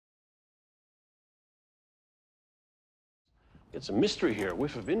It's a mystery here, a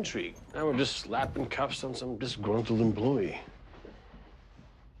whiff of intrigue. Now we're just slapping cuffs on some disgruntled employee.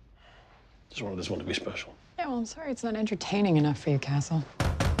 Just wanted this one to be special. Yeah, well, I'm sorry it's not entertaining enough for you, Castle.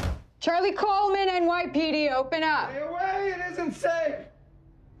 Charlie Coleman, NYPD, open up. Stay away, it isn't safe.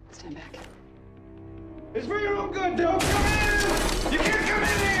 Stand back. It's for your own good, don't come in! You can't come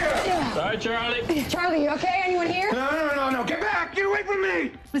in here! Yeah. Sorry, Charlie. Charlie, you okay? Anyone here? No, get back! Get away from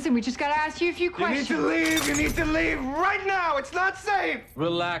me! Listen, we just gotta ask you a few questions. You need to leave right now! It's not safe!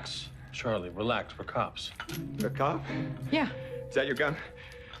 Relax, Charlie, relax. We're cops. You're a cop? Yeah. Is that your gun?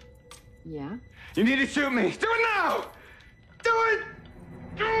 Yeah? You need to shoot me! Do it now! Do it!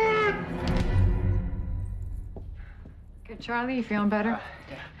 Do it! Good, Charlie, you feeling better?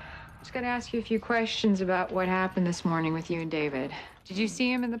 Yeah. Just gotta ask you a few questions about what happened this morning with you and David. Did you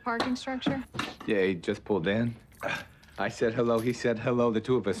see him in the parking structure? Yeah, he just pulled in. I said hello, he said hello. The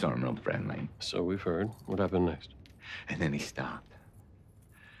two of us aren't real friendly. So we've heard. What happened next? And then he stopped.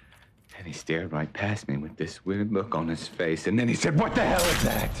 And he stared right past me with this weird look on his face. And then he said, "What the hell is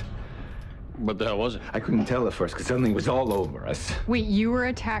that?" What the hell was it? I couldn't tell at first because suddenly it was all over us. Wait, you were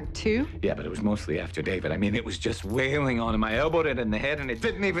attacked too? Yeah, but it was mostly after David. I mean, it was just wailing on him. I elbowed it in the head and it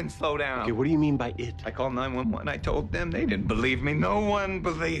didn't even slow down. Okay, what do you mean by it? I called 911. I told them. They didn't believe me. No one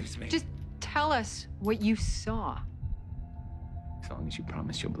believes me. Just tell us what you saw. As long as you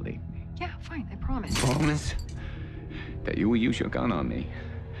promise you'll believe me. Yeah, fine, I promise. Promise that you will use your gun on me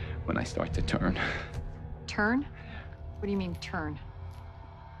when I start to turn. Turn? What do you mean, turn?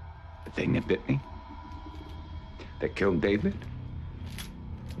 The thing that bit me, that killed David.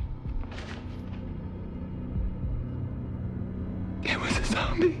 It was a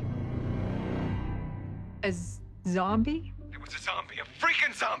zombie. A zombie? It was a zombie, a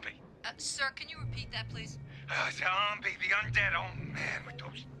freaking zombie. Sir, can you repeat that, please? A zombie, the undead. Oh man, with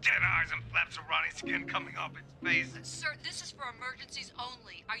those dead eyes and flaps of rotting skin coming off its face. Sir, this is for emergencies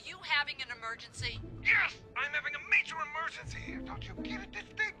only. Are you having an emergency? Yes, I'm having a major emergency here. Don't you get it? This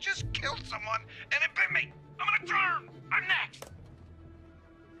thing just killed someone and it bit me. I'm gonna turn. I'm next.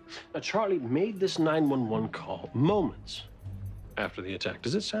 Now, Charlie made this 911 call moments after the attack.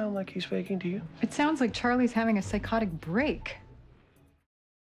 Does it sound like he's faking to you? It sounds like Charlie's having a psychotic break.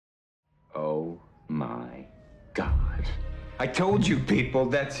 Oh my God. I told you people,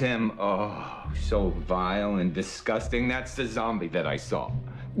 that's him. Oh, so vile and disgusting. That's the zombie that I saw.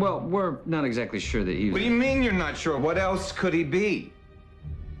 Well, we're not exactly sure that he's... What do you mean you're not sure? What else could he be?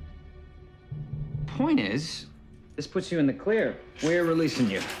 Point is, this puts you in the clear. We're releasing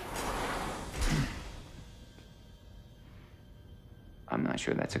you. I'm not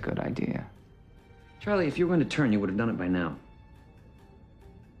sure that's a good idea. Charlie, if you were going to turn, you would have done it by now.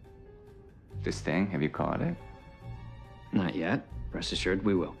 This thing, have you caught it? Not yet. Rest assured,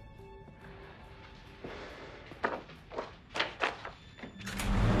 we will.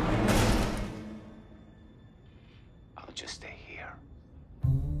 I'll just stay here.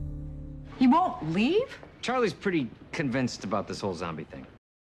 You won't leave? Charlie's pretty convinced about this whole zombie thing.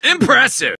 Impressive!